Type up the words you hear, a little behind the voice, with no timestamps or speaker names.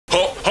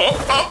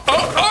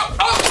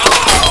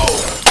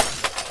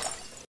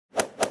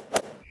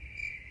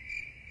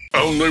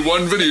Only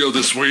one video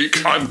this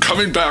week. I'm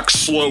coming back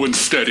slow and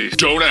steady.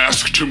 Don't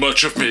ask too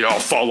much of me, I'll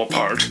fall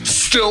apart.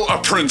 Still a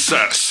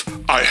princess.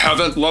 I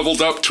haven't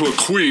leveled up to a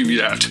queen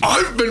yet.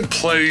 I've been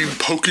playing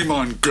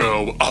Pokemon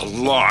Go a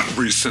lot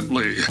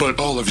recently, but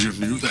all of you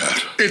knew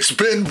that. It's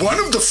been one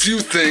of the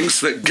few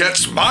things that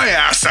gets my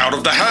ass out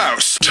of the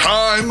house.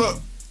 Time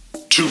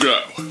to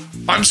go.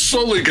 I'm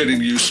slowly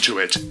getting used to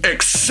it,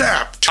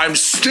 except I'm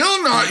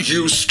still not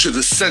used to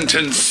the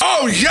sentence,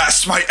 "Oh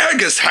yes, my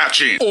egg is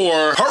hatching,"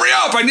 or "Hurry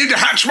up, I need to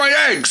hatch my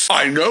eggs."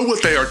 I know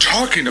what they are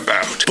talking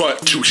about,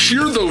 but to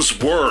hear those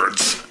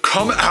words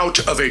come out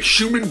of a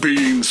human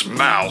being's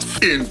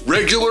mouth in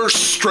regular,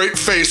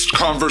 straight-faced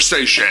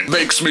conversation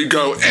makes me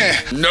go,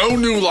 no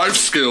new life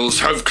skills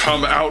have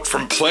come out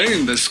from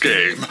playing this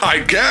game. I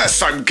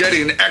guess I'm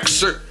getting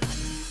exercise.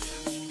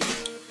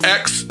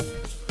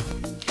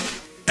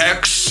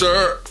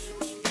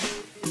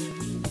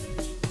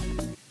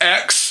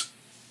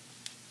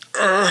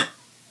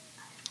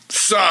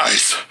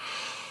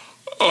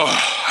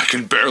 Oh, I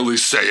can barely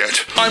say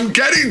it. I'm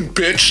getting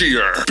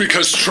bitchier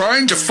because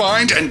trying to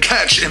find and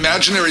catch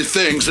imaginary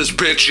things is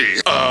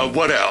bitchy.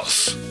 What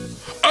else?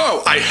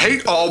 Oh, I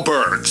hate all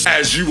birds,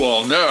 as you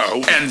all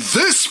know, and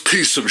this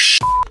piece of shit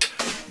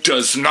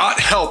does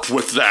not help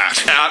with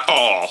that at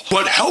all.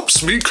 What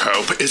helps me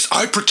cope is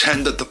I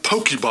pretend that the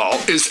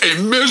Pokeball is a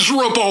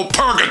miserable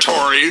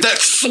purgatory that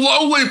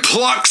slowly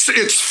plucks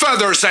its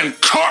feathers and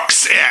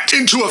cooks it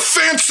into a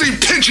fancy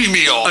Pidgey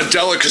meal, a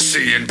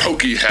delicacy in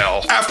Poke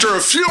Hell. After a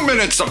few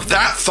minutes of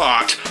that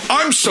thought,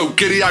 I'm so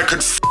giddy I could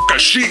f a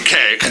sheet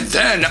cake, and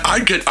then I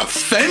get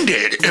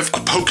offended if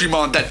a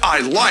Pokemon that I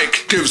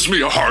like gives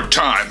me a hard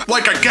time.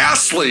 Like a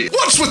Ghastly.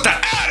 What's with the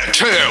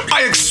attitude?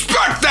 I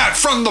expect that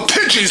from the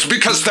Pidgeys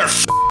because they're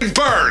f***ing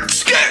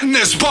birds. Get in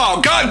this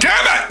ball,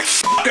 goddammit!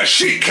 F*** a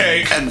sheet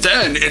cake. And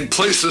then, in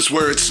places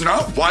where it's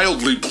not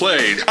wildly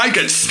played, I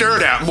get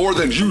stared at more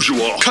than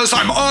usual, cause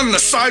I'm on the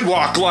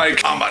sidewalk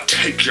like, I'ma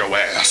take your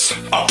ass.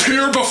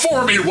 Appear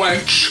before me,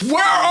 wench.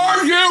 Where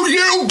are you,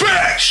 you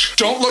bitch?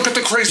 Don't look at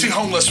the crazy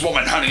homeless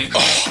woman, honey.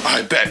 Oh,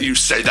 I bet you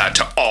say that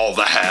to all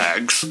the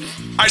hags.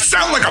 I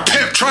sound like a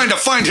pimp trying to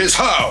find his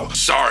hoe.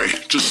 Sorry,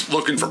 just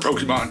looking for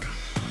Pokemon.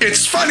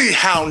 It's funny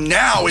how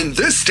now, in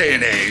this day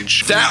and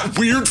age, that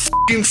weird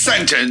f***ing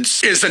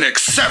sentence is an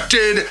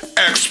accepted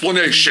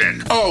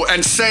explanation. Oh,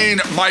 and saying,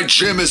 my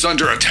gym is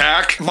under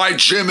attack, my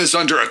gym is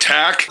under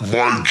attack,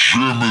 my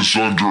gym is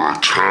under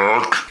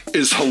attack,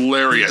 is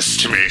hilarious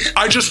to me.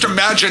 I just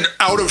imagine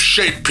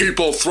out-of-shape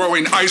people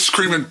throwing ice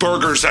cream and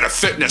burgers at a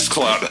fitness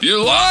club.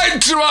 You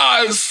lied to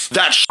us!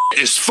 That shit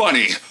is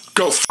funny.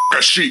 Go f***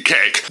 a sheet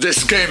cake.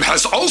 This game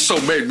has also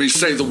made me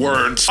say the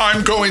words,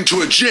 I'm going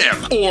to a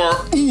gym,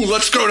 or, ooh,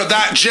 let's go to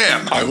that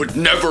gym. I would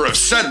never have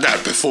said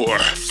that before.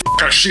 F***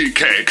 a sheet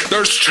cake.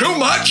 There's too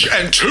much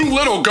and too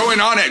little going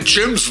on at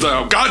gyms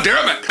though, god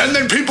damn it. And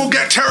then people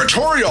get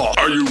territorial.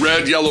 Are you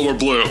red, yellow, or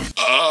blue?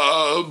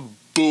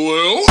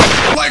 Blue?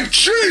 Like,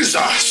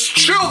 Jesus,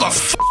 chill the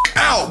f***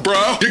 out,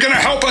 bro. You gonna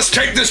help us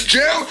take this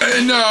gym?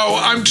 No,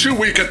 I'm too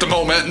weak at the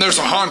moment, and there's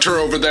a haunter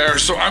over there,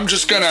 so I'm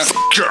just gonna f***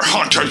 your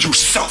haunter, you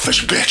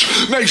selfish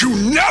bitch. May you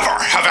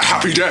never have a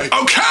happy day.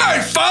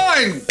 Okay,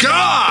 fine,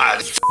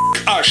 God. F***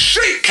 a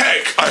sheet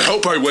cake. I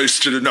hope I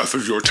wasted enough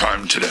of your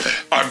time today.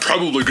 I'm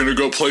probably gonna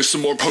go play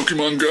some more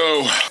Pokemon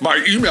Go.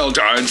 My email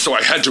died, so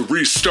I had to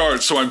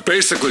restart, so I'm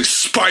basically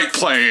spite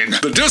playing.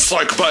 The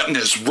dislike button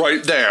is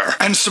right there.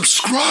 And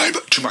subscribe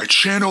to my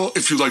channel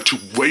if you like to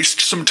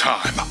waste some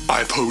time.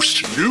 I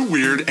post new,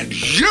 weird, and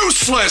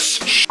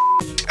useless shit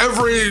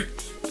every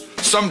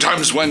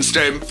sometimes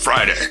Wednesday,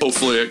 Friday.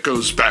 Hopefully it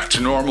goes back to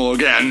normal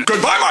again.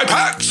 Goodbye, my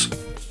pets!